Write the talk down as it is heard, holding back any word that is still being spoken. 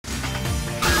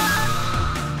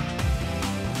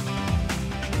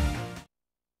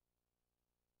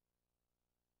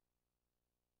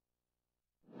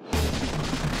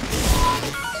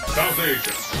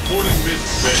Asia, boarding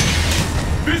Mist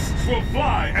Bay. Mists will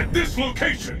fly at this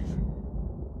location!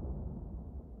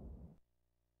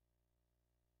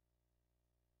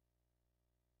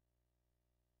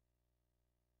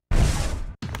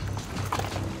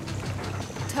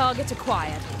 Target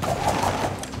acquired.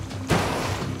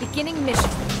 Beginning mission.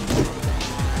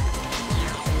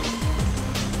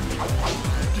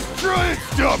 Just try and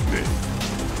stop it!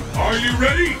 Are you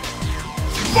ready?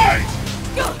 Fight!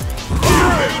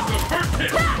 There's the first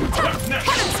hit! What's next?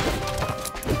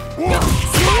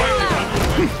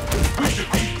 We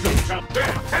should beat some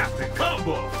fantastic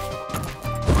combo!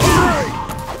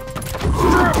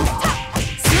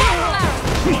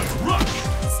 Let's rush!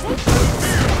 The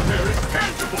fear there is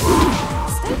tangible!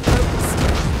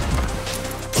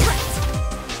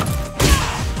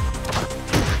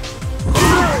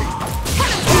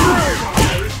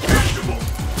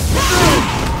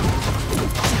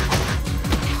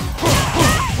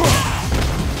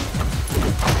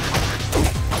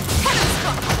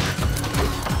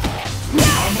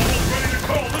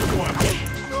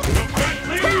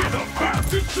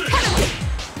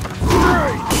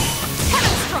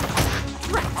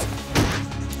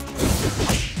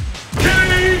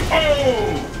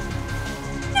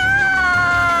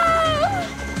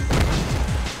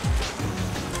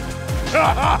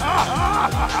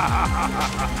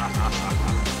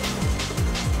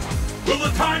 Will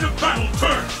the tide of battle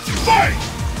turn? Fight!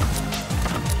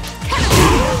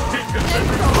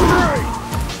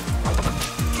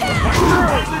 The fight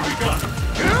has only begun.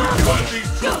 Which one of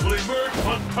these two will emerge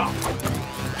on top?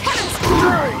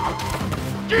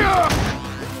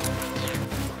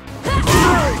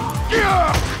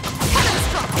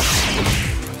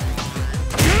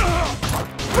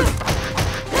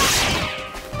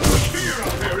 The fear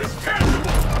out there is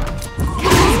tangible.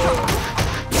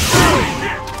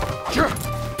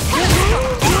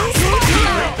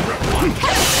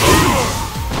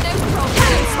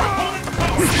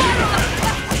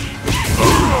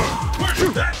 Where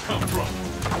did that come from?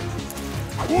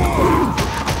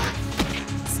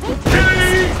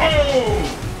 K.O.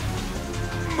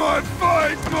 My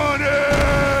fight money!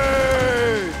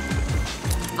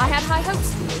 I had high hopes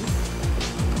for you.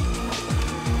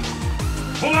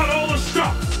 Pull out all the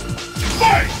stops!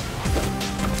 Fight!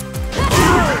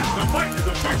 The fight is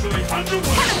officially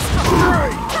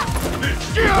underway! This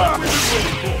is what we've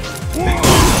been waiting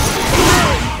for!